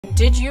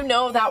Did you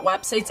know that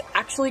websites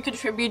actually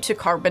contribute to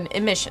carbon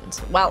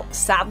emissions? Well,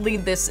 sadly,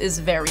 this is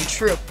very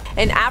true.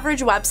 An average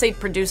website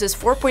produces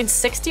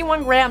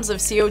 4.61 grams of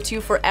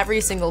CO2 for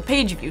every single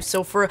page view.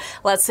 So for,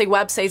 let's say,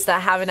 websites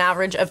that have an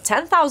average of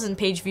 10,000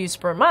 page views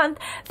per month,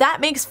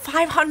 that makes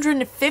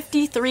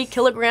 553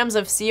 kilograms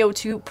of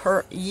CO2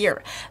 per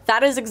year.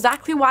 That is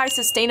exactly why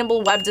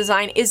sustainable web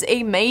design is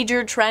a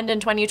major trend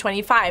in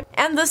 2025.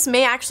 And this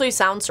may actually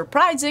sound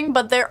surprising,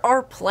 but there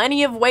are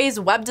plenty of ways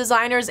web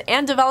designers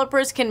and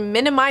developers can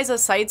minimize a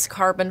site's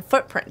carbon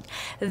footprint.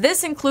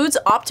 This includes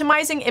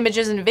optimizing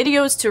images and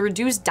videos to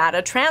reduce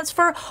data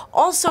transfer,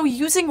 also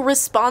using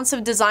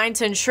responsive design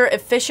to ensure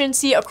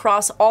efficiency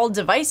across all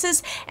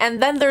devices,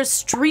 and then there's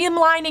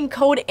streamlining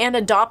code and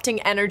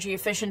adopting energy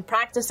efficient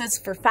practices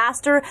for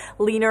faster,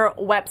 leaner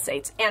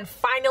websites. And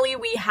finally,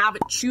 we have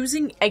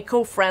choosing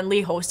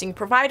eco-friendly hosting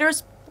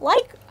providers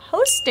like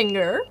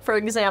Hostinger, for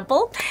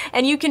example,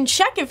 and you can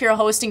check if your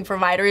hosting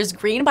provider is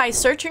green by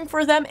searching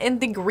for them in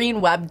the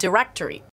Green Web directory.